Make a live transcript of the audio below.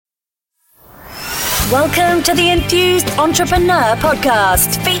Welcome to the Infused Entrepreneur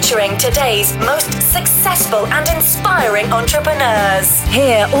Podcast, featuring today's most successful and inspiring entrepreneurs.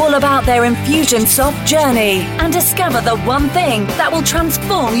 Hear all about their Infusionsoft journey and discover the one thing that will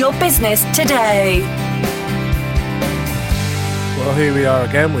transform your business today. Well, here we are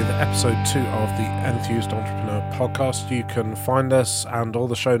again with episode 2 of the Infused Entrepreneur Podcast. You can find us and all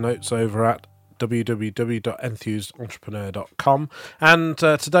the show notes over at www.infusedentrepreneur.com. And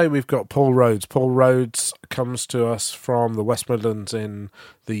today we've got Paul Rhodes. Paul Rhodes comes to us from the West Midlands in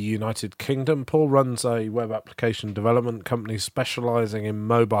the United Kingdom. Paul runs a web application development company specialising in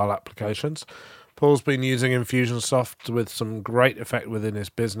mobile applications. Paul's been using Infusionsoft with some great effect within his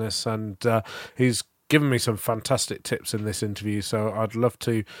business, and he's given me some fantastic tips in this interview, so I'd love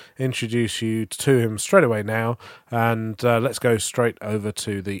to introduce you to him straight away now, and let's go straight over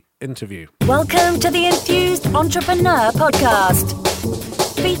to the interview. Welcome to the Infused Entrepreneur Podcast,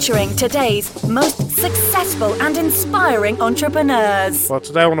 featuring today's most successful and inspiring entrepreneurs. Well,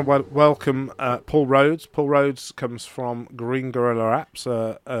 today I want to welcome Paul Rhodes. Paul Rhodes comes from Green Gorilla Apps,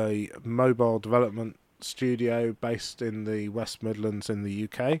 a mobile development studio based in the West Midlands in the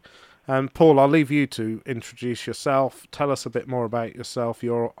UK. Paul, I'll leave you to introduce yourself. Tell us a bit more about yourself,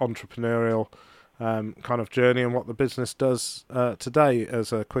 your entrepreneurial kind of journey, and what the business does today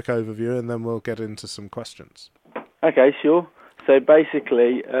as a quick overview, and then we'll get into some questions. Okay, sure. So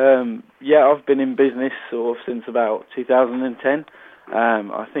basically, I've been in business sort of since about 2010.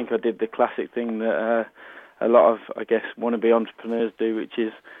 I think I did the classic thing that a lot of, I guess, wannabe entrepreneurs do, which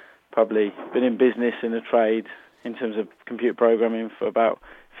is probably been in business in a trade in terms of computer programming for about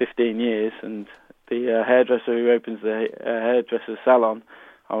 15 years, and the hairdresser who opens the hairdresser salon,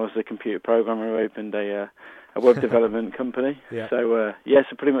 I was the computer programmer who opened a web development company. Yeah. So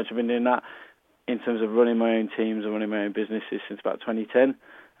pretty much I've been doing that in terms of running my own teams and running my own businesses since about 2010.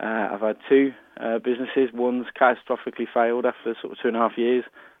 I've had two businesses. One's catastrophically failed after sort of 2.5 years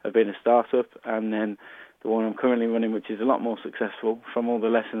of being a startup, and then the one I'm currently running, which is a lot more successful from all the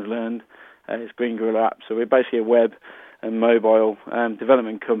lessons learned, is Green Gorilla Apps. So we're basically a web and mobile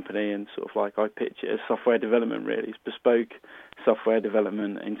development company, and sort of like I pitch it as software development, really. It's bespoke software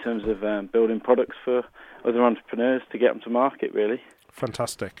development in terms of building products for other entrepreneurs to get them to market, really.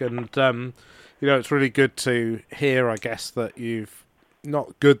 Fantastic. And, it's really good to hear, I guess, that you've,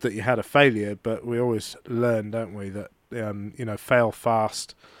 not good that you had a failure, but we always learn, don't we, that, fail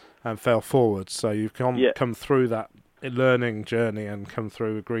fast and fail forward. So you've come through that learning journey and come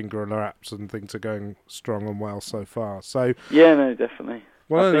through with Green Gorilla Apps, and things are going strong and well so far. So yeah, no, definitely.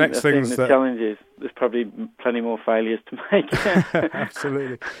 One of the next things the challenge is there's probably plenty more failures to make.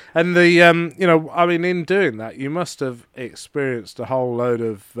 Absolutely. And the in doing that, you must have experienced a whole load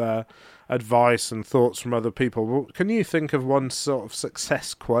of advice and thoughts from other people. Can you think of one sort of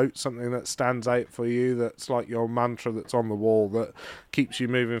success quote, something that stands out for you, that's like your mantra that's on the wall that keeps you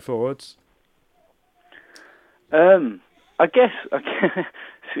moving forwards? I guess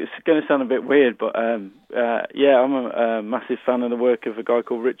it's going to sound a bit weird, but I'm a massive fan of the work of a guy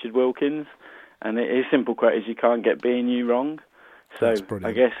called Richard Wilkins, and his simple quote is, "You can't get being you wrong." So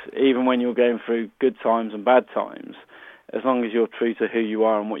I guess even when you're going through good times and bad times, as long as you're true to who you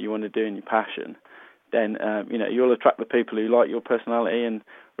are and what you want to do and your passion, then you'll attract the people who like your personality and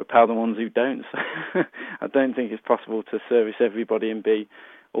repel the ones who don't. So I don't think it's possible to service everybody and be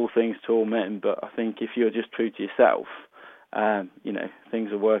all things to all men, but I think if you're just true to yourself,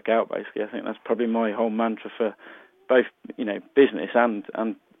 things will work out, basically. I think that's probably my whole mantra for both, business and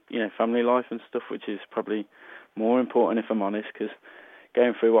family life and stuff, which is probably more important, if I'm honest, because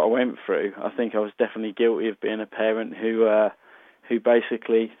going through what I went through, I think I was definitely guilty of being a parent who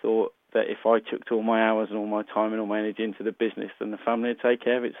basically thought that if I took all my hours and all my time and all my energy into the business, then the family would take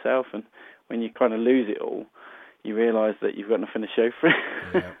care of itself. And when you kind of lose it all, you realise that you've got nothing to show for it.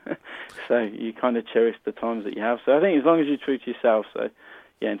 Yeah. So you kind of cherish the times that you have. So I think as long as you're true to yourself,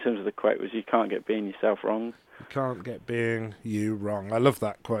 in terms of the quote was, you can't get being yourself wrong. You can't get being you wrong. I love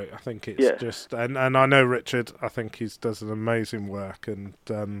that quote. I think it's just, and I know Richard, I think he does an amazing work, and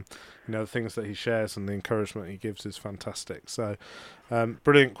the things that he shares and the encouragement he gives is fantastic. So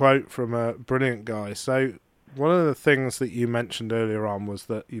brilliant quote from a brilliant guy. So one of the things that you mentioned earlier on was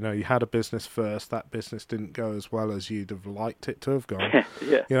that, you had a business first. That business didn't go as well as you'd have liked it to have gone.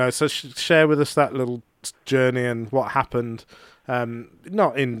 Yeah. So share with us that little journey and what happened.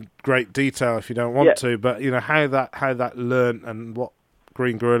 Not in great detail if you don't want to, but how that learnt and what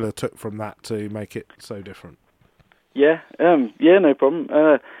Green Gorilla took from that to make it so different. No problem.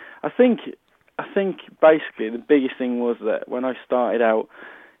 I think basically the biggest thing was that when I started out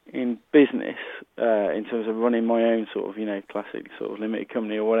in business, in terms of running my own sort of, classic sort of limited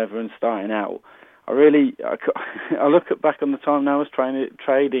company or whatever, and starting out, I look back on the time now I was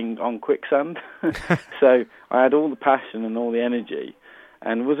trading on quicksand. So I had all the passion and all the energy,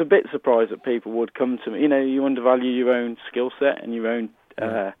 and was a bit surprised that people would come to me. You undervalue your own skill set and your own,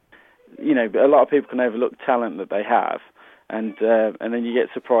 a lot of people can overlook talent that they have, and then you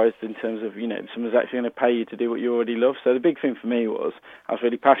get surprised in terms of, someone's actually going to pay you to do what you already love. So the big thing for me was I was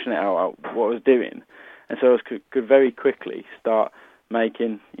really passionate about what I was doing, and so I could very quickly start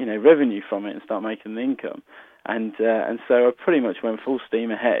making, revenue from it and start making the income. And so I pretty much went full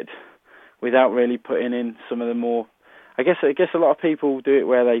steam ahead without really putting in some of the more, I guess a lot of people do it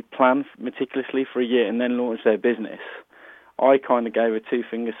where they plan meticulously for a year and then launch their business. I kind of gave a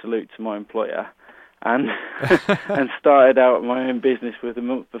two-finger salute to my employer and and started out my own business with a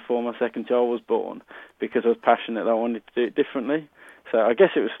month before my second child was born, because I was passionate that I wanted to do it differently. So I guess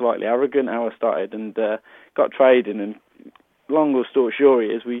it was slightly arrogant how I started, and got trading. And long story short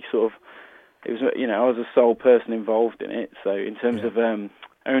is I was a sole person involved in it. So in terms of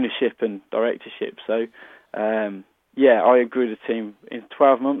ownership and directorship, so I grew the team. In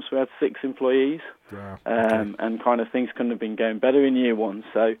 12 months we had 6 employees. Wow. And kind of things couldn't have been going better in year one.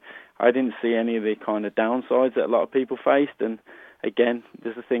 So I didn't see any of the kind of downsides that a lot of people faced. And again,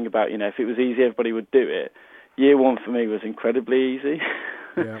 there's the thing about, if it was easy, everybody would do it. Year one for me was incredibly easy.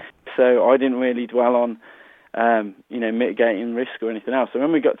 Yeah. So I didn't really dwell on, mitigating risk or anything else. So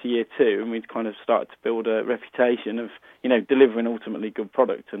when we got to year 2 and we'd kind of started to build a reputation of, delivering ultimately good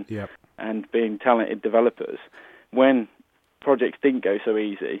product and being talented developers, when projects didn't go so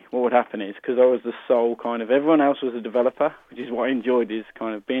easy, what would happen is, because I was the sole kind of, everyone else was a developer, which is what I enjoyed, is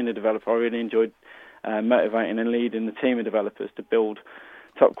kind of being a developer. I really enjoyed motivating and leading the team of developers to build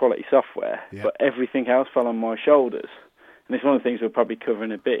top quality software, but everything else fell on my shoulders. And it's one of the things we're probably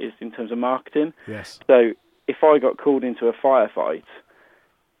covering a bit is in terms of marketing. Yes. So if I got called into a firefight,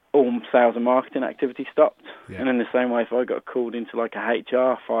 all sales and marketing activity stopped. And in the same way, if I got called into like a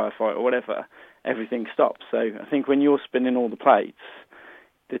HR firefight or whatever, everything stops. So I think when you're spinning all the plates,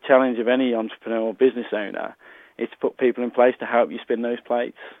 the challenge of any entrepreneur or business owner is to put people in place to help you spin those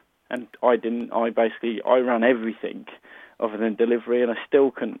plates. And I didn't. I ran everything other than delivery, and I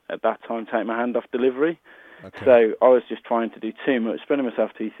still couldn't at that time take my hand off delivery. Okay. So I was just trying to do too much, spreading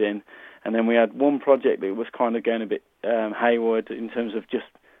myself too thin. And then we had one project that was kind of going a bit hayward in terms of just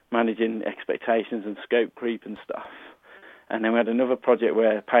managing expectations and scope creep and stuff. And then we had another project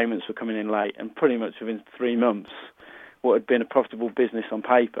where payments were coming in late, and pretty much within 3 months, what had been a profitable business on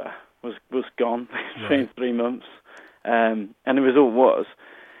paper was gone within 3 months. And the result was,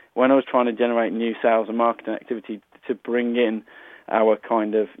 when I was trying to generate new sales and marketing activity to bring in our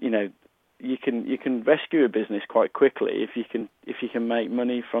kind of, you can rescue a business quite quickly if you can make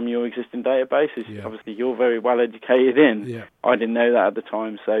money from your existing databases. Yeah. Obviously, you're very well educated in. Yeah. I didn't know that at the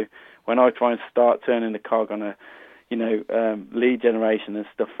time. So when I try and start turning the cog on a lead generation and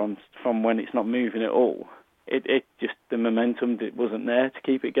stuff from when it's not moving at all, it just, the momentum wasn't there to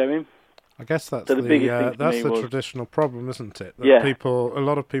keep it going. I guess that's so the traditional problem, isn't it? That a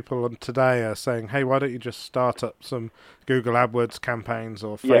lot of people today are saying, hey, why don't you just start up some Google AdWords campaigns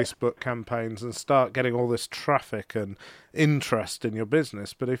or Facebook campaigns and start getting all this traffic and interest in your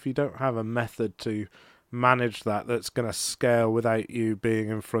business? But if you don't have a method to manage that's going to scale without you being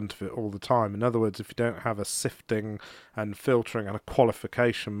in front of it all the time. In other words, if you don't have a sifting and filtering and a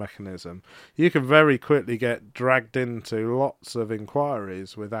qualification mechanism, you can very quickly get dragged into lots of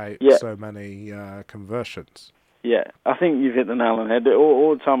inquiries without so many conversions. Yeah, I think you've hit the nail on the head.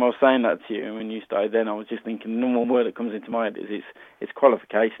 All the time I was saying that to you, and when you started then, I was just thinking, the number one word that comes into my head is it's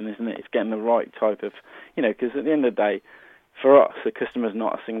qualification, isn't it? It's getting the right type of, because at the end of the day, for us, a customer's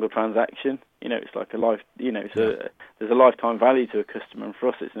not a single transaction. It's like a life. There's a lifetime value to a customer, and for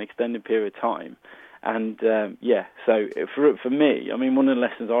us, it's an extended period of time. And so for me, I mean, one of the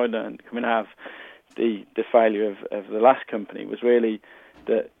lessons I learned coming out of the failure of the last company was really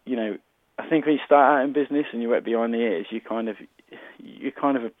that I think when you start out in business and you're wet behind the ears, you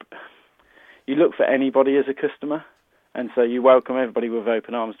look for anybody as a customer, and so you welcome everybody with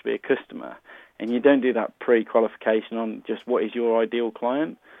open arms to be a customer. And you don't do that pre-qualification on just what is your ideal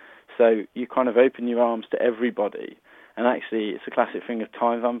client. So you kind of open your arms to everybody. And actually, it's a classic thing of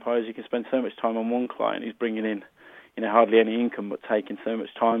time vampires. You can spend so much time on one client who's bringing in, hardly any income, but taking so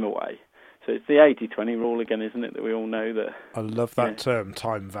much time away. So it's the 80-20 rule again, isn't it, that we all know that... I love that term,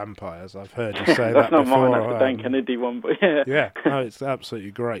 time vampires. I've heard you say that before. That's not mine, that's the Dan Kennedy one, but yeah. Yeah, no, it's absolutely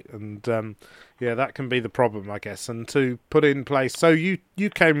great. And that can be the problem, I guess. And to put in place... So you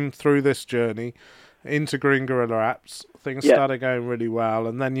came through this journey into Green Gorilla Apps. Things started going really well.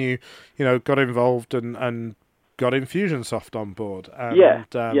 And then you got involved and got Infusionsoft on board. And,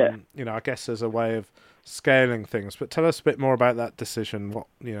 you know, I guess there's a way of scaling things. But tell us a bit more about that decision.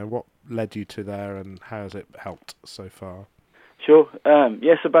 What led you to there, and how has it helped so far? Sure.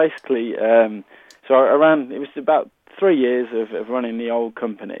 So basically, it was about 3 years of running the old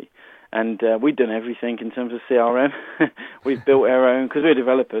company. And we'd done everything in terms of CRM. We've built our own, because we're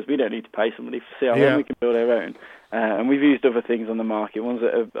developers. We don't need to pay somebody for CRM. Yeah. We can build our own. And we've used other things on the market, ones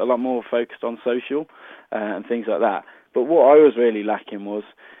that are a lot more focused on social and things like that. But what I was really lacking was,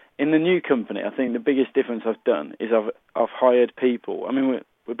 in the new company, I think the biggest difference I've done is I've hired people. I mean,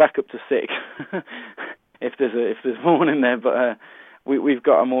 we're back up to 6 if there's more in there, but we've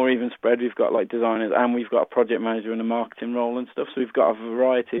got a more even spread. We've got like designers, and we've got a project manager and a marketing role and stuff. So we've got a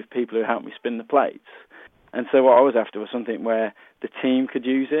variety of people who help me spin the plates. And so what I was after was something where the team could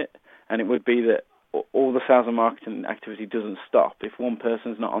use it, and it would be that all the sales and marketing activity doesn't stop if one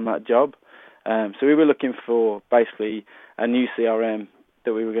person's not on that job. So we were looking for basically a new CRM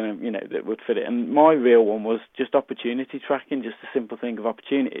that we were going to, that would fit it. And my real one was just opportunity tracking, just a simple thing of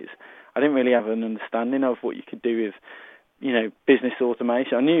opportunities. I didn't really have an understanding of what you could do with, business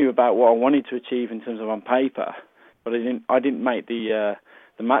automation. I knew about what I wanted to achieve in terms of on paper, but I didn't make the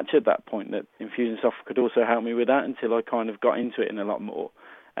match at that point that Infusionsoft could also help me with that until I kind of got into it in a lot more.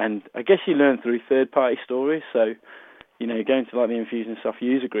 And I guess you learn through third-party stories. So, going to like the Infusionsoft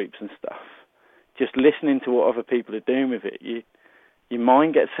user groups and stuff, just listening to what other people are doing with it, your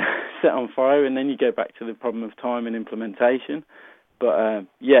mind gets set on fire, and then you go back to the problem of time and implementation. But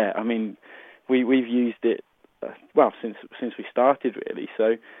we've used it since we started, really.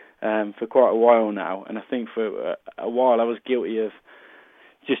 So for quite a while now, and I think for a while I was guilty of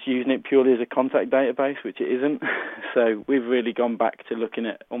just using it purely as a contact database, which it isn't. So we've really gone back to looking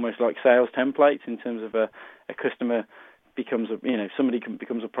at almost like sales templates in terms of a customer becomes somebody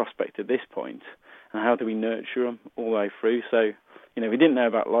becomes a prospect at this point, and how do we nurture them all the way through. So we didn't know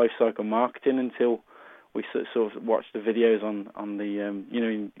about life cycle marketing until we sort of watched the videos on the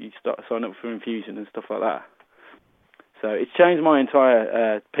you start to sign up for Infusion and stuff like that. So it's changed my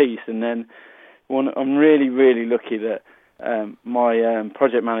entire piece. And then I'm really, really lucky that my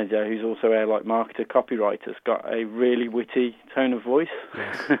project manager, who's also a marketer, copywriter's got a really witty tone of voice.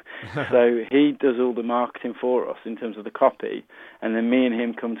 Yes. So he does all the marketing for us in terms of the copy, and then me and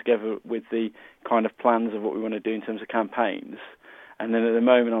him come together with the kind of plans of what we want to do in terms of campaigns. And then at the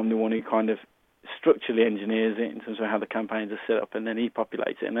moment, I'm the one who kind of structurally engineers it in terms of how the campaigns are set up, and then he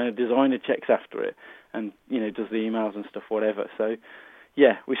populates it, and then a designer checks after it and does the emails and stuff, whatever. So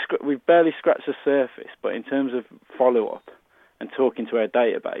yeah, we've barely scratched the surface, but in terms of follow-up and talking to our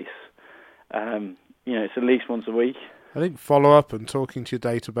database, it's at least once a week. I think follow-up and talking to your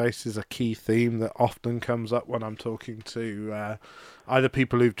database is a key theme that often comes up when I'm talking to either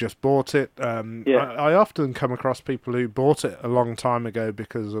people who've just bought it. I often come across people who bought it a long time ago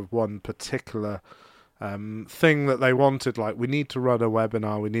because of one particular thing that they wanted, like we need to run a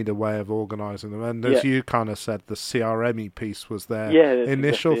webinar, we need a way of organising them. And as you kind of said, the CRM-y piece was their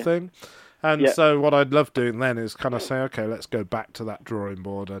initial thing. And so what I'd love doing then is kind of say, okay, let's go back to that drawing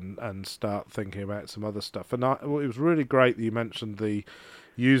board and start thinking about some other stuff. And it was really great that you mentioned the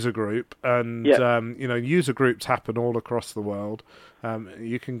user group. And, user groups happen all across the world.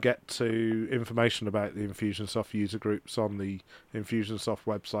 You can get to information about the Infusionsoft user groups on the Infusionsoft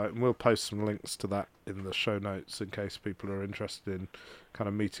website. And we'll post some links to that in the show notes in case people are interested in kind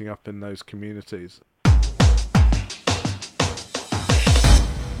of meeting up in those communities.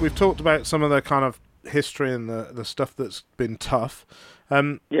 We've talked about some of the kind of history and the stuff that's been tough.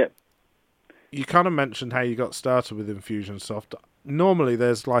 You kind of mentioned how you got started with Infusionsoft. Normally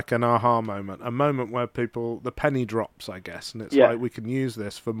there's like an aha moment, a moment where the penny drops, I guess, and it's like we can use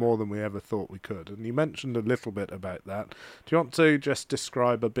this for more than we ever thought we could. And you mentioned a little bit about that. Do you want to just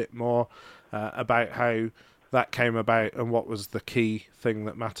describe a bit more about how that came about and what was the key thing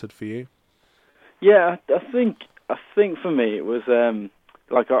that mattered for you? Yeah, I think for me it was...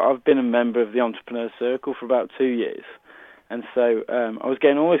 I've been a member of the Entrepreneur Circle for about 2 years, and so I was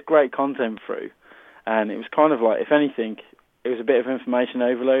getting all this great content through, and it was kind of like, if anything, it was a bit of information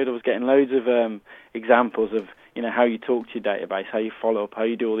overload. I was getting loads of examples of how you talk to your database, how you follow up, how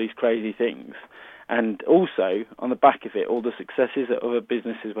you do all these crazy things, and also on the back of it, all the successes that other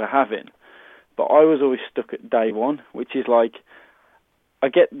businesses were having. But I was always stuck at day one, which is like, I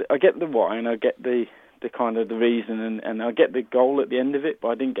get the why and I get the kind of the reason, and I get the goal at the end of it, but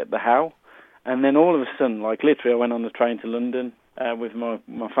I didn't get the how. And then all of a sudden, like literally I went on the train to London with my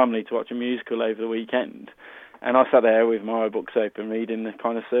family to watch a musical over the weekend, and I sat there with my books open reading the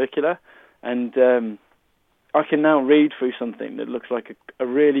kind of circular, and I can now read through something that looks like a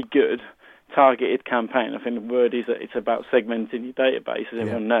really good targeted campaign. I think the word is that it's about segmenting your database, as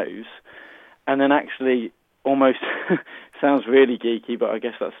everyone knows, and then actually almost sounds really geeky, but I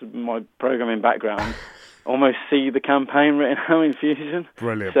guess that's my programming background. Almost see the campaign written out in Fusion.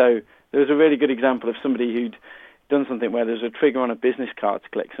 Brilliant. So there was a really good example of somebody who'd done something where there's a trigger on a business card to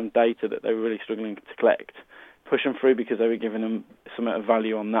collect some data that they were really struggling to collect, push them through because they were giving them some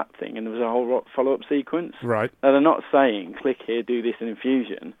value on that thing, and there was a whole follow-up sequence. Right. Now, they're not saying, click here, do this in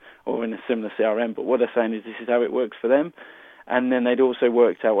Infusion or in a similar CRM, but what they're saying is this is how it works for them. And then they'd also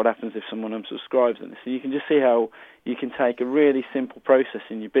worked out what happens if someone unsubscribes. And so you can just see how you can take a really simple process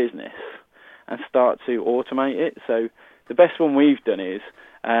in your business and start to automate it. So the best one we've done is,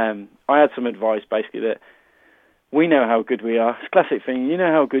 I had some advice basically that we know how good we are. It's a classic thing. You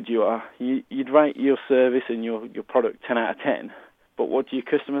know how good you are. You'd rate your service and your product 10 out of 10, but what do your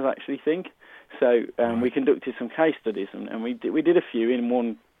customers actually think? So we conducted some case studies, and we did a few in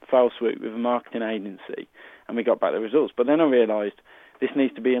one fell swoop with a marketing agency, and we got back the results. But then I realised this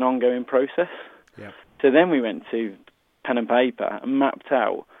needs to be an ongoing process. Yeah. So then we went to pen and paper and mapped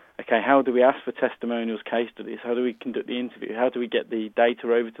out, okay, how do we ask for testimonials, case studies? How do we conduct the interview? How do we get the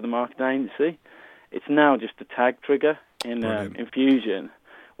data over to the marketing agency? It's now just a tag trigger in Infusion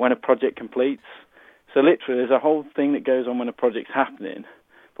when a project completes. So literally there's a whole thing that goes on when a project's happening,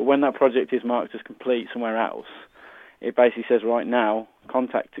 but when that project is marked as complete somewhere else, it basically says right now,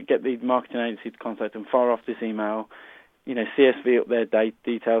 get the marketing agency to contact them, fire off this email, CSV up their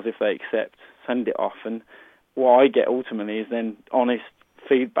details if they accept, send it off, and what I get ultimately is then honest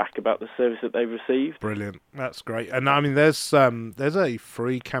feedback about the service that they've received. Brilliant. That's great. And I mean, there's a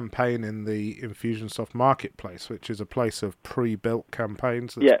free campaign in the Infusionsoft marketplace, which is a place of pre-built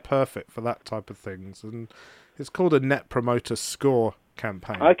campaigns that's perfect for that type of things. And it's called a Net Promoter Score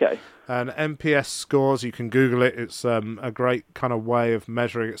campaign. Okay. And NPS scores, you can Google it. It's a great kind of way of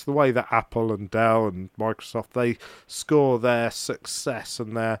measuring. It's the way that Apple and Dell and Microsoft, they score their success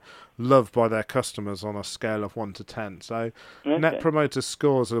and their love by their customers on a scale of 1 to 10. So Net Promoter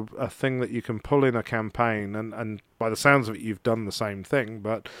Scores are a thing that you can pull in a campaign, and by the sounds of it, you've done the same thing,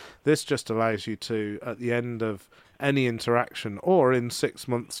 but this just allows you to, at the end of any interaction, or in 6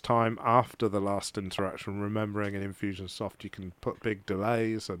 months' time after the last interaction, remembering in Infusionsoft you can put big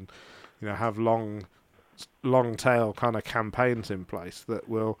delays and have long tail kind of campaigns in place that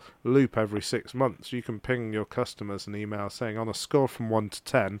will loop every 6 months. You can ping your customers an email saying, on a score from 1 to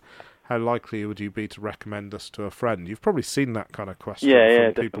 10, how likely would you be to recommend us to a friend? You've probably seen that kind of question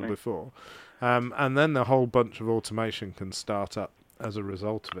from people before. And then the whole bunch of automation can start up as a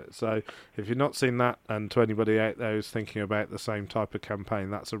result of it. So if you've not seen that, and to anybody out there who's thinking about the same type of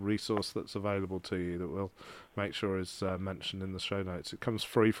campaign, that's a resource that's available to you that we'll make sure is mentioned in the show notes. It comes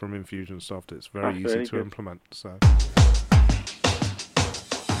free from Infusionsoft. It's very easy to implement. So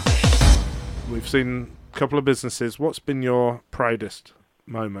we've seen a couple of businesses. What's been your proudest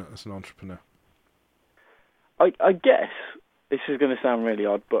moment as an entrepreneur? I guess this is going to sound really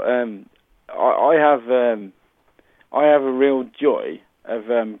odd, but I have a real joy of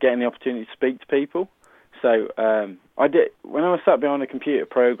getting the opportunity to speak to people. So I did when I was sat behind a computer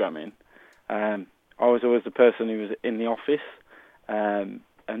programming. I was always the person who was in the office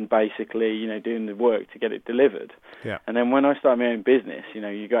and basically, doing the work to get it delivered. Yeah. And then when I started my own business,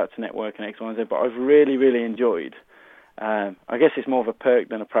 you go out to network and X, Y, and Z. But I've really, really enjoyed. I guess it's more of a perk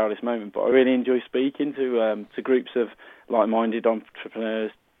than a proudest moment, but I really enjoy speaking to groups of like-minded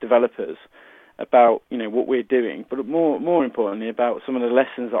entrepreneurs, developers, about what we're doing, but more importantly about some of the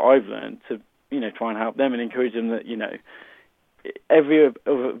lessons that I've learned to try and help them and encourage them that every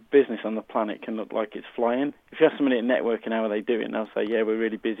other business on the planet can look like it's flying. If you ask somebody at networking how are they doing, they'll say, yeah, we're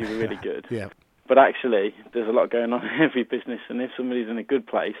really busy, we're really good. Yeah. But actually, there's a lot going on in every business, and if somebody's in a good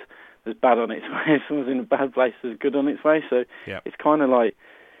place, there's bad on its way. If someone's in a bad place, there's good on its way. So it's kind of like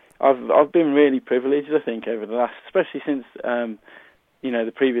I've been really privileged, I think, over the last, especially since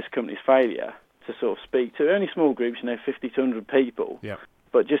the previous company's failure, to sort of speak to only small groups, 50 to 100 people,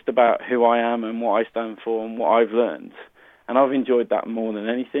 but just about who I am and what I stand for and what I've learned. And I've enjoyed that more than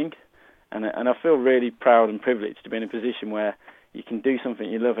anything. And I feel really proud and privileged to be in a position where you can do something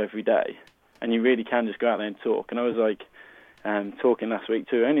you love every day, and you really can just go out there and talk. And I was like talking last week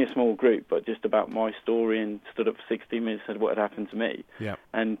to only a small group, but just about my story, and stood up for 16 minutes, said what had happened to me. Yeah.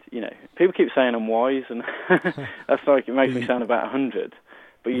 And, people keep saying I'm wise, and that's like, it makes me sound about 100.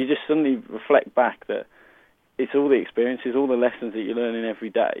 But you just suddenly reflect back that it's all the experiences, all the lessons that you're learning every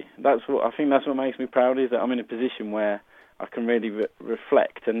day. I think that's what makes me proud, is that I'm in a position where I can really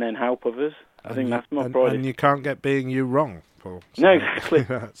reflect and then help others. I think that's my pride. And you can't get being you wrong, Paul. So no, exactly.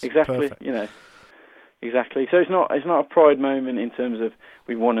 Exactly. Perfect. exactly. So it's not a pride moment in terms of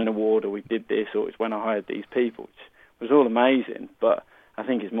we won an award or we did this or it's when I hired these people, which was all amazing. But I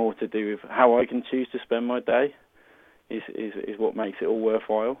think it's more to do with how I can choose to spend my day is what makes it all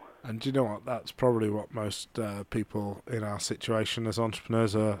worthwhile. And do you know what? That's probably what most people in our situation as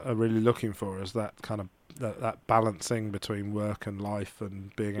entrepreneurs are really looking for, is that kind of that balancing between work and life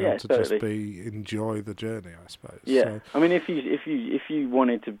and being able to just enjoy the journey, I suppose. Yeah, so, I mean, if you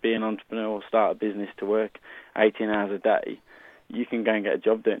wanted to be an entrepreneur or start a business to work 18 hours a day, you can go and get a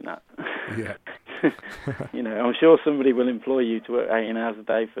job doing that. Yeah. You know, I'm sure somebody will employ you to work 18 hours a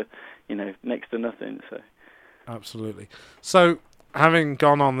day for, you know, next to nothing. So. Absolutely. So, having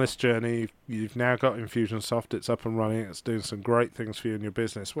gone on this journey, you've now got Infusionsoft. It's up and running. It's doing some great things for you in your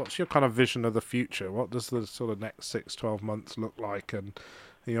business. What's your kind of vision of the future? What does the sort of next 6-12 months look like? And,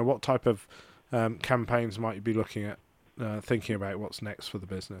 you know, what type of campaigns might you be looking at, thinking about what's next for the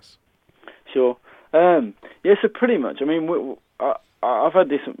business? Sure. Yeah, so pretty much. I mean, I've had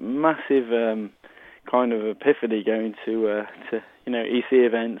this massive kind of epiphany going to you know, EC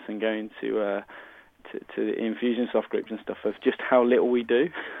events and going to the Infusionsoft groups and stuff of just how little we do.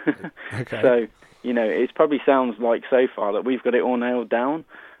 Okay. So, you know, it probably sounds like so far that we've got it all nailed down.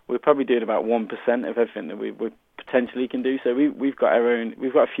 We're probably doing about 1% of everything that we potentially can do. So we've got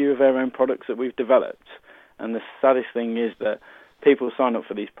a few of our own products that we've developed. And the saddest thing is that people sign up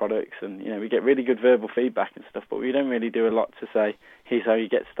for these products and, you know, we get really good verbal feedback and stuff, but we don't really do a lot to say, here's how you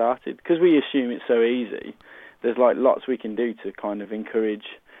get started. Because we assume it's so easy, there's like lots we can do to kind of encourage,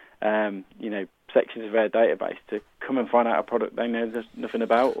 you know, sections of our database to come and find out a product they know there's nothing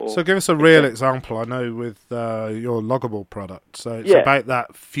about. Or so give us a real example. I know with your loggable product, so it's about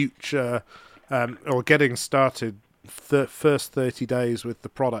that future or getting started first 30 days with the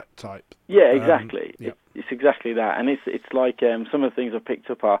product type. Yeah, exactly. Yeah. It's exactly that, and it's like some of the things I've picked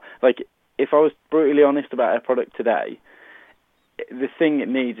up are like, if I was brutally honest about our product today, the thing it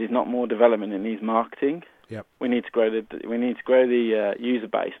needs is not more development; it needs marketing. Yep. We need to grow the user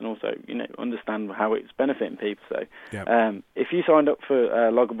base and also, you know, understand how it's benefiting people. So, if you signed up for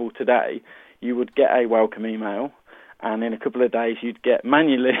Loggable today, you would get a welcome email, and in a couple of days you'd get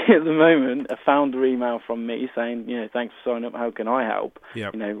manually at the moment a founder email from me saying, you know, thanks for signing up. How can I help?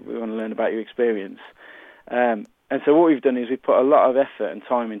 Yep. You know, we want to learn about your experience. And so what we've done is we've put a lot of effort and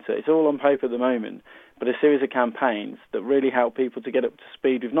time into it. It's all on paper at the moment, but a series of campaigns that really help people to get up to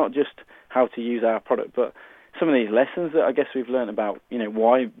speed with not just how to use our product, but some of these lessons that I guess we've learned about, you know,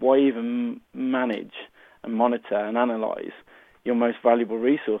 why even manage and monitor and analyse your most valuable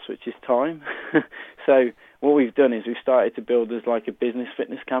resource, which is time. So what we've done is we've started to build as like a business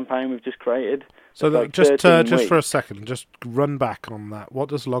fitness campaign we've just created. So like just for a second, just run back on that. What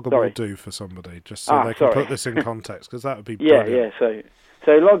does Loggable do for somebody, just so they can put this in context, because that would be brilliant. So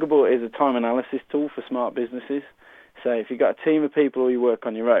Loggable is a time analysis tool for smart businesses. So if you've got a team of people or you work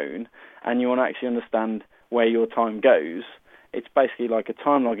on your own and you want to actually understand where your time goes, it's basically like a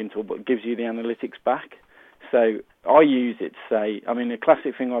time logging tool, but gives you the analytics back. So I use it to say, I mean, the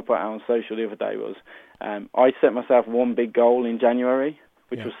classic thing I put out on social the other day was I set myself one big goal in January,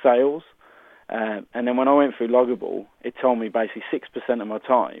 which was sales. And then when I went through Loggable, it told me basically 6% of my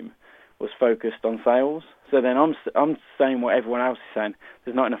time was focused on sales. So then I'm saying what everyone else is saying,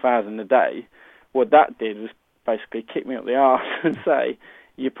 there's not enough hours in the day. What that did was basically kick me up the arse and say,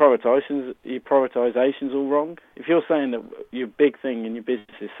 your prioritization's all wrong. If you're saying that your big thing in your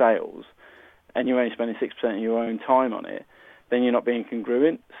business is sales and you're only spending 6% of your own time on it, then you're not being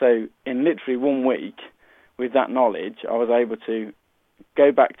congruent. So in literally 1 week, with that knowledge, I was able to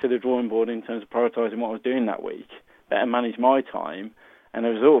go back to the drawing board in terms of prioritising what I was doing that week, better manage my time, and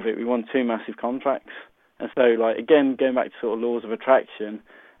as a result of it, we won 2 massive contracts. And so, like, again, going back to sort of laws of attraction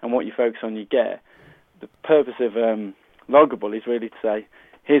and what you focus on, you get. The purpose of Loggable is really to say,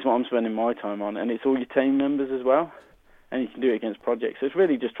 here's what I'm spending my time on, and it's all your team members as well, and you can do it against projects. So it's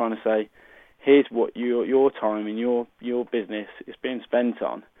really just trying to say, here's what your time and your business is being spent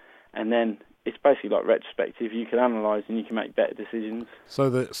on, and then it's basically like retrospective. You can analyse and you can make better decisions. So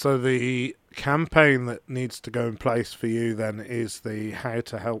the campaign that needs to go in place for you then is the how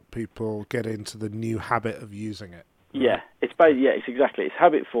to help people get into the new habit of using it. Right? Yeah, it's exactly. It's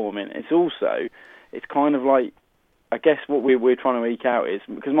habit forming. It's kind of like, I guess what we're trying to eke out is,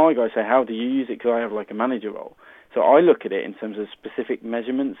 because my guys say, how do you use it? Because I have like a manager role. So I look at it in terms of specific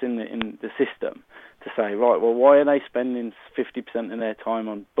measurements in the system to say, right, well, why are they spending 50% of their time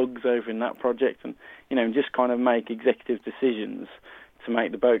on bugs over in that project? And, you know, just kind of make executive decisions to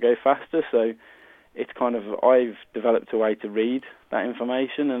make the boat go faster. So it's kind of, I've developed a way to read that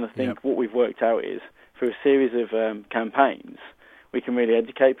information. And I think what we've worked out is, through a series of campaigns, we can really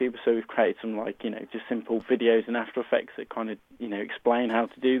educate people. So we've created some just simple videos in After Effects that kind of explain how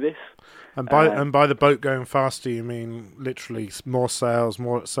to do this. And by the boat going faster, you mean literally more sales,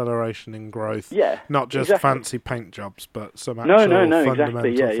 more acceleration in growth. Yeah, not just exactly. fancy paint jobs, but some actual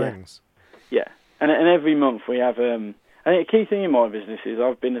fundamental things. Yeah, and every month we have. I think a key thing in my business is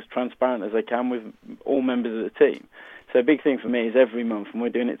I've been as transparent as I can with all members of the team. So a big thing for me is every month, and we're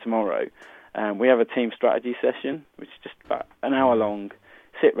doing it tomorrow, we have a team strategy session, which is just about an hour long,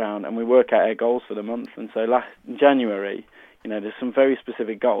 sit round, and we work out our goals for the month. And so in January, there's some very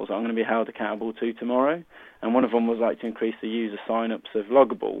specific goals that I'm going to be held accountable to tomorrow. And one of them was to increase the user sign-ups of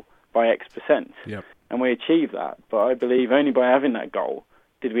Loggable by X%. Yep. And we achieved that. But I believe only by having that goal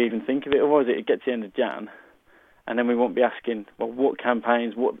did we even think of it, or was it gets to the end of Jan, and then we won't be asking, well, what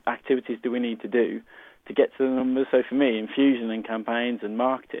campaigns, what activities do we need to do to get to the numbers? So for me, infusion and campaigns and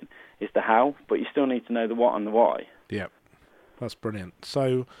marketing is the how, but you still need to know the what and the why. Yeah, that's brilliant.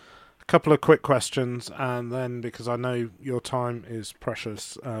 So a couple of quick questions, and then, because I know your time is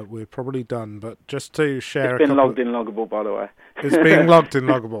precious, we're probably done, but just to share It's been logged in Loggable, by the way. It's being logged in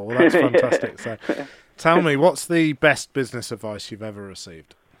Loggable. Well, that's fantastic. So tell me, what's the best business advice you've ever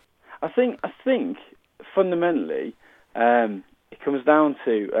received? I think fundamentally, it comes down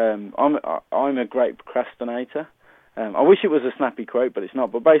to I'm a great procrastinator. I wish it was a snappy quote, but it's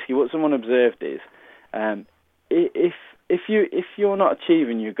not. But basically, what someone observed is, if you're not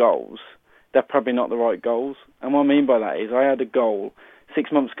achieving your goals, they're probably not the right goals. And what I mean by that is, I had a goal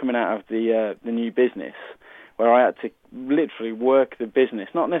 6 months coming out of the new business, where I had to literally work the business,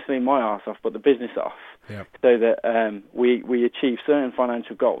 not necessarily my arse off, but the business off, so that we achieve certain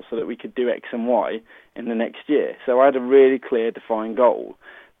financial goals, so that we could do X and Y in the next year. So I had a really clear, defined goal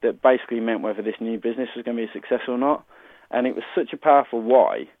that basically meant whether this new business was going to be a success or not. And it was such a powerful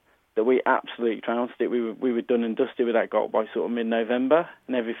why that we absolutely trounced it. We were done and dusted with that goal by sort of mid-November,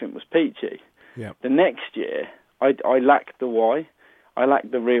 and everything was peachy. Yep. The next year, I lacked the why. I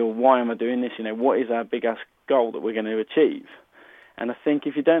lacked the real why am I doing this? What is our big-ass goal that we're going to achieve? And I think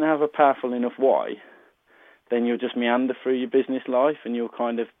if you don't have a powerful enough why, then you'll just meander through your business life, and you'll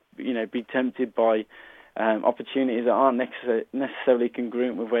kind of, be tempted by opportunities that aren't necessarily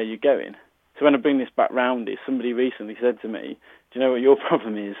congruent with where you're going. So when I bring this back round, somebody recently said to me, do you know what your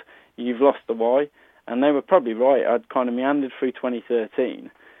problem is? You've lost the why. And they were probably right. I'd kind of meandered through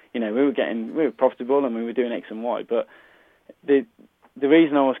 2013. We were profitable and we were doing X and Y, but the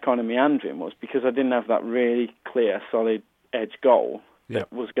reason I was kind of meandering was because I didn't have that really clear, solid edge goal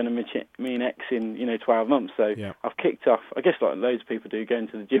that was going to mean X in 12 months. So I've kicked off, I guess like loads of people do, going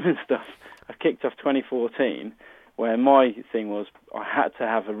to the gym and stuff. I've kicked off 2014, where my thing was I had to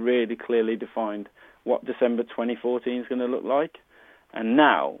have a really clearly defined what December 2014 is going to look like. And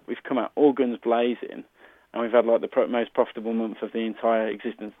now we've come out all guns blazing, and we've had like the most profitable month of the entire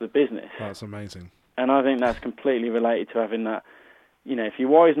existence of the business. That's amazing. And I think that's completely related to having that, if your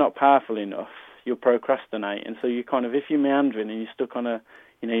why is not powerful enough, you'll procrastinate. And so you kind of, if you're meandering and you're stuck on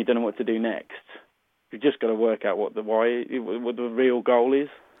you don't know what to do next, you've just got to work out what the why, what the real goal is.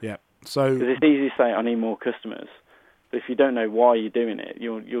 Yeah. So because it's easy to say I need more customers, but if you don't know why you're doing it,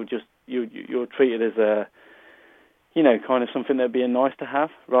 you'll treat it as a, kind of something that'd be a nice to have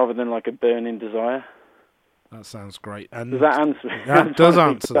rather than like a burning desire. That sounds great. And does that answer? That does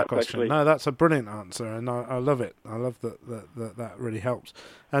answer the question. Actually. No, that's a brilliant answer, and I love it. I love that really helps.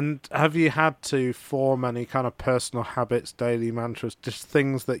 And have you had to form any kind of personal habits, daily mantras, just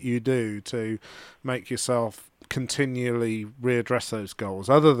things that you do to make yourself continually readdress those goals,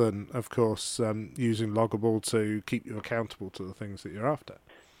 other than, of course, using Loggable to keep you accountable to the things that you're after?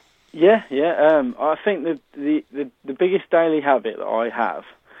 Yeah. I think the biggest daily habit that I have,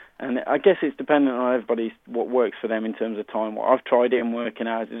 and I guess it's dependent on everybody's what works for them in terms of time. I've tried it and working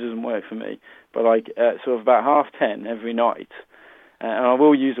out, it doesn't work for me. But sort of about 10:30 every night, and I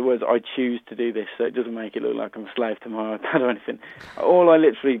will use the words I choose to do this, so it doesn't make it look like I'm a slave to my iPad or anything. All I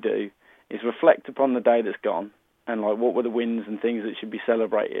literally do is reflect upon the day that's gone, and like what were the wins and things that should be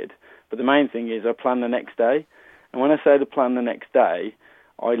celebrated. But the main thing is I plan the next day, and when I say to plan the next day,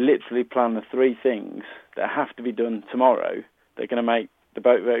 I literally plan the 3 things that have to be done tomorrow that are going to make the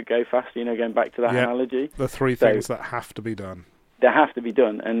boat go faster, going back to that analogy. The 3 things that have to be done. That have to be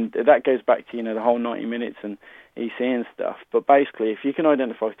done, and that goes back to, the whole 90 minutes and EC and stuff. But basically, if you can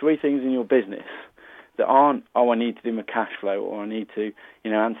identify 3 things in your business that aren't, I need to do my cash flow, or I need to,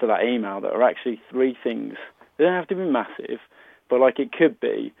 answer that email, that are actually 3 things. They don't have to be massive, but like it could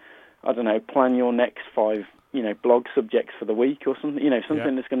be, I don't know, plan your next 5 blog subjects for the week or something,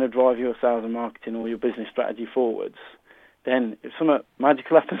 something that's going to drive your sales and marketing or your business strategy forwards. then if something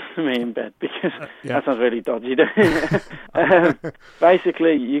magical happens to me in bed, because that sounds really dodgy, doesn't it?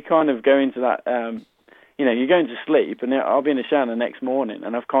 Basically, you kind of go into that, you're going to sleep, and I'll be in the shower the next morning,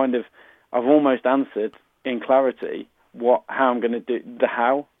 and I've almost answered in clarity how I'm going to do the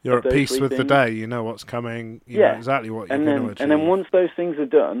how. You're at peace with the day. You know what's coming. You know exactly what you're going to achieve. And then once those things are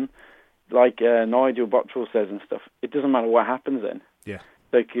done, like Nigel Bottrell says and stuff, it doesn't matter what happens then. Yeah.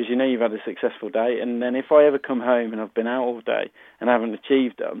 Because you know you've had a successful day, and then if I ever come home and I've been out all day and I haven't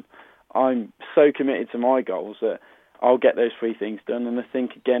achieved them, I'm so committed to my goals that I'll get those 3 things done. And I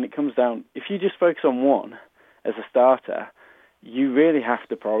think, again, it comes down, if you just focus on one as a starter, you really have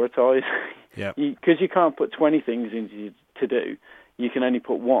to prioritise. Yeah. Because you can't put 20 things into to do. You can only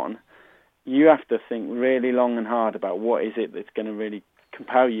put one. You have to think really long and hard about what is it that's going to really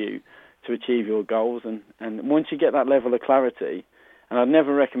compel you to achieve your goals. And once you get that level of clarity, and I'd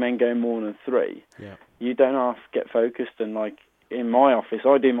never recommend going more than 3, you don't have to get focused. And like in my office,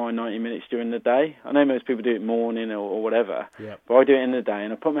 I do my 90 minutes during the day. I know most people do it morning or whatever, but I do it in the day,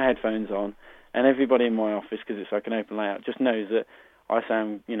 and I put my headphones on, and everybody in my office, because it's like an open layout, just knows that I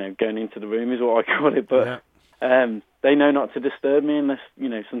sound, going into the room is what I call it, but they know not to disturb me unless,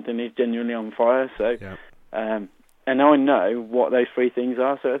 something is genuinely on fire. So, and I know what those 3 things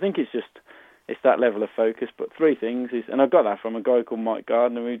are. So I think it's that level of focus. But 3 things is, and I got that from a guy called Mike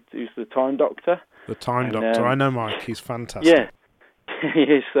Gardner, who's the Time Doctor. The Time Doctor. I know Mike. He's fantastic. Yeah, he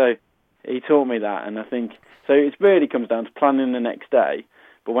is. So he taught me that, and I think so. It really comes down to planning the next day.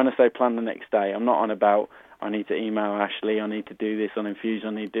 But when I say plan the next day, I'm not on about I need to email Ashley, I need to do this on Infusion,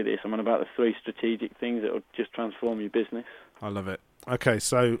 I need to do this. I'm on about the 3 strategic things that will just transform your business. I love it. Okay,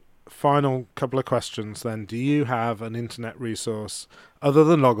 so final couple of questions then. Do you have an internet resource other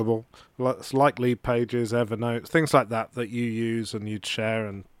than Loggable, like Lead Pages, Evernote, things like that you use and you'd share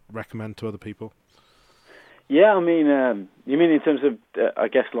and recommend to other people? Yeah, I mean, you mean in terms of, I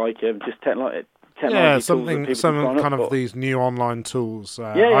guess, like just technology? Yeah, some kind of these new online tools.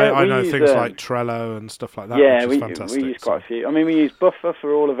 I know things like Trello and stuff like that, which is fantastic. We use quite a few. I mean, we use Buffer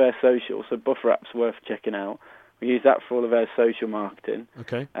for all of our social, so Buffer app's worth checking out. We use that for all of our social marketing.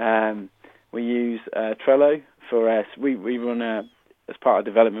 Okay. We use Trello for us. We run, as part of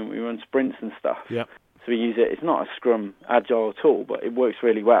development, we run sprints and stuff. Yeah. So we use it. It's not a Scrum Agile tool, but it works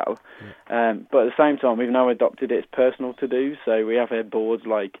really well. Yeah. But at the same time, we've now adopted it as personal to-do. So we have our boards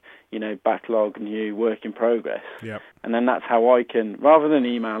like, backlog, new, work in progress. Yeah. And then that's how I can, rather than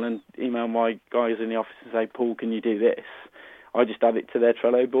email my guys in the office and say, Paul, can you do this? I just add it to their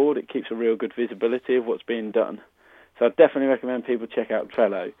Trello board. It keeps a real good visibility of what's being done. So I definitely recommend people check out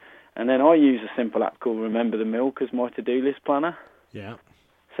Trello. And then I use a simple app called Remember the Milk as my to-do list planner. Yeah.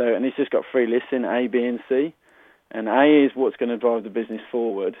 So, and it's just got 3 lists in A, B, and C. And A is what's going to drive the business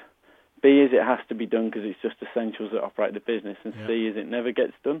forward. B is it has to be done because it's just essentials that operate the business. And C is it never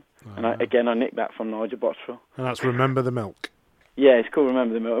gets done. And I nicked that from Nigel Bottrell. And that's Remember the Milk. Yeah, it's called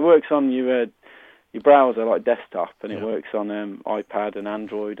Remember the Milk. It works on your browser, like desktop, and it works on iPad and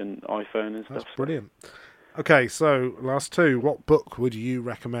Android and iPhone and stuff. That's brilliant. Okay, so last 2. What book would you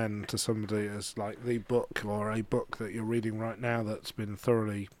recommend to somebody as like the book or a book that you're reading right now that's been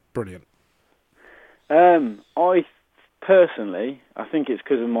thoroughly brilliant? I personally, I think it's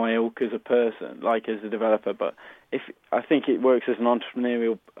because of my ilk as a person, like as a developer, but I think it works as an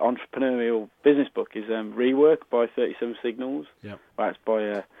entrepreneurial business book is Rework by 37 Signals. Yep. That's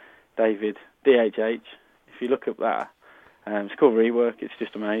by David DHH. If you look up that, it's called Rework. It's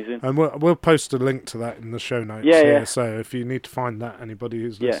just amazing. And we'll post a link to that in the show notes. Yeah. So if you need to find that, anybody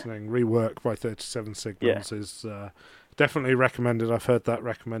who's listening, Rework by 37 Signals is definitely recommended. I've heard that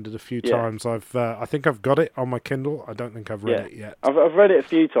recommended a few times. I think I've got it on my Kindle. I don't think I've read it yet. I've read it a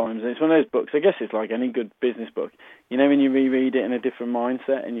few times, and it's one of those books. I guess it's like any good business book. You know, when you reread it in a different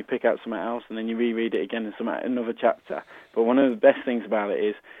mindset, and you pick out something else, and then you reread it again in another chapter. But one of the best things about it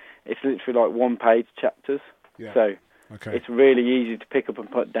is it's literally like 1-page chapters. Yeah. So it's really easy to pick up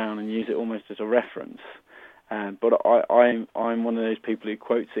and put down and use it almost as a reference. But I'm one of those people who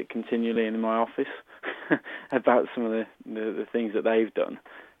quotes it continually in my office about some of the things that they've done.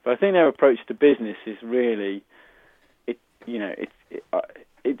 But I think their approach to business is really, it's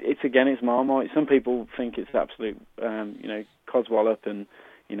Marmite. Some people think it's absolute, codswallop, and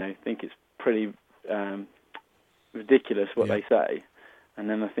think it's pretty ridiculous what they say. And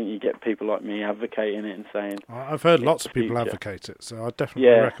then I think you get people like me advocating it and saying... I've heard lots of people advocate it, so I definitely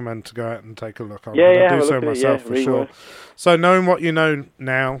recommend to go out and take a look. I'll do so myself for sure. So knowing what you know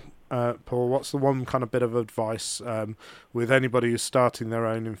now, Paul, what's the one kind of bit of advice with anybody who's starting their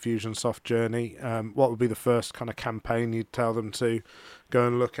own Infusionsoft journey? What would be the first kind of campaign you'd tell them to go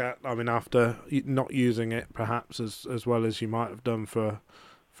and look at? I mean, after not using it perhaps as well as you might have done for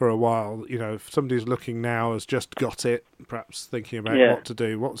a while, if somebody's looking now, has just got it, perhaps thinking about what to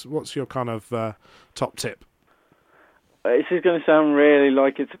do, what's your kind of top tip? This is going to sound really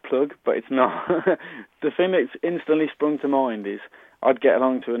like it's a plug, but it's not. The thing that's instantly sprung to mind is I'd get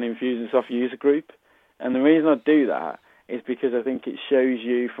along to an Infusionsoft user group, and the reason I'd do that is because I think it shows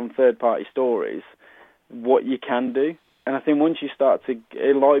you from third-party stories what you can do. And I think once you start to,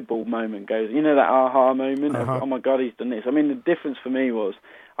 a light bulb moment goes, that aha moment of, oh my God, he's done this. I mean, the difference for me was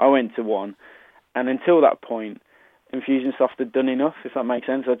I went to one, and until that point, Infusionsoft had done enough, if that makes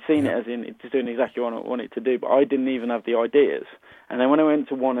sense. I'd seen it as in it's doing exactly what I want it to do, but I didn't even have the ideas. And then when I went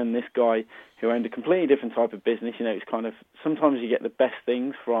to one and this guy who owned a completely different type of business, it's kind of, sometimes you get the best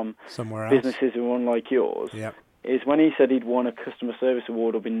things from somewhere else. Businesses who are unlike yours, is when he said he'd won a customer service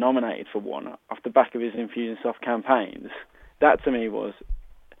award or been nominated for one off the back of his Infusionsoft campaigns. That to me was,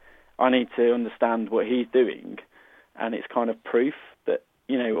 I need to understand what he's doing, and it's kind of proof that,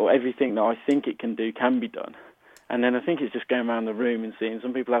 or everything that I think it can do can be done. And then I think it's just going around the room and seeing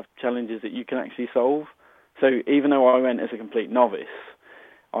some people have challenges that you can actually solve. So even though I went as a complete novice,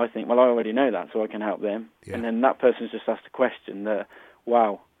 I think, well, I already know that, so I can help them. Yeah. And then that person's just asked a question that,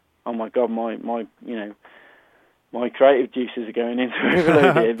 wow, oh my God, my creative juices are going into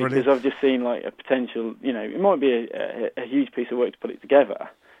overload here because I've just seen like a potential, it might be a huge piece of work to put it together,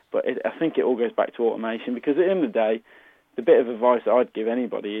 but I think it all goes back to automation, because at the end of the day, the bit of advice that I'd give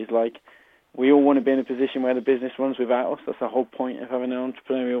anybody is like, we all want to be in a position where the business runs without us. That's the whole point of having an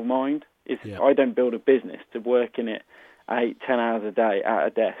entrepreneurial mind. I don't build a business to work in it 8-10 hours a day at a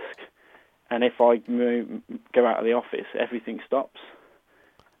desk, and if I go out of the office, everything stops.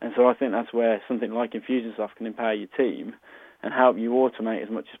 And so I think that's where something like Infusionsoft can empower your team and help you automate as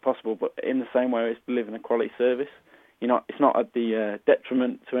much as possible, but in the same way it's delivering a quality service. It's not at the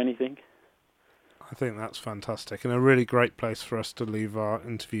detriment to anything. I think that's fantastic, and a really great place for us to leave our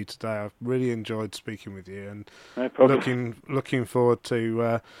interview today. I've really enjoyed speaking with you, and no problem. looking forward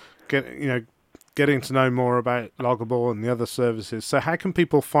to getting to know more about Loggable and the other services. So how can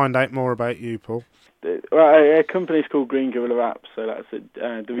people find out more about you, Paul? Our company's called Green Gorilla Apps, so that's at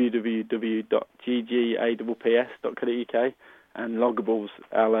www.ggapps.co.uk, and Loggable's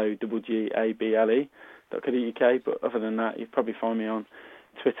LOGGABLE.co.uk. But other than that, you'd probably find me on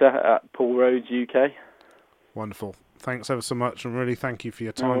Twitter at Paul Rhodes UK. Wonderful. Thanks ever so much, and really thank you for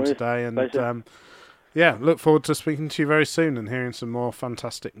your time today. And look forward to speaking to you very soon and hearing some more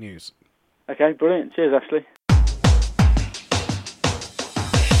fantastic news. Okay, brilliant. Cheers, Ashley.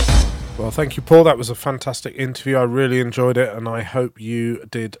 Well, thank you, Paul. That was a fantastic interview. I really enjoyed it, and I hope you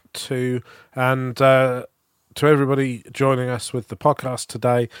did too. And to everybody joining us with the podcast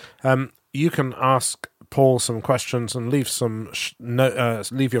today, you can ask Paul some questions and leave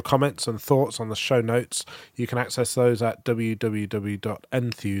leave your comments and thoughts on the show notes. You can access those at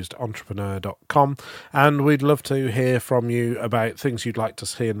www.enthusederentrepreneur.com, and we'd love to hear from you about things you'd like to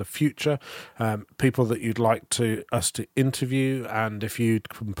see in the future, people that you'd like us to interview, and if you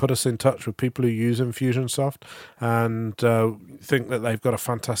can put us in touch with people who use Infusionsoft and think that they've got a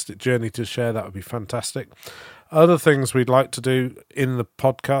fantastic journey to share, that would be fantastic. Other things we'd like to do in the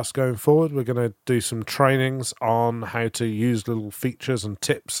podcast going forward, we're going to do some trainings on how to use little features and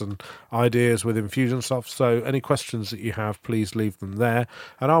tips and ideas with Infusionsoft. So any questions that you have, please leave them there.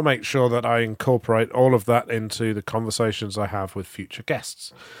 And I'll make sure that I incorporate all of that into the conversations I have with future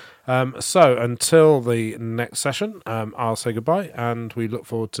guests. So until the next session, I'll say goodbye, and we look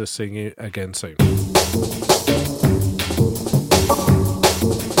forward to seeing you again soon.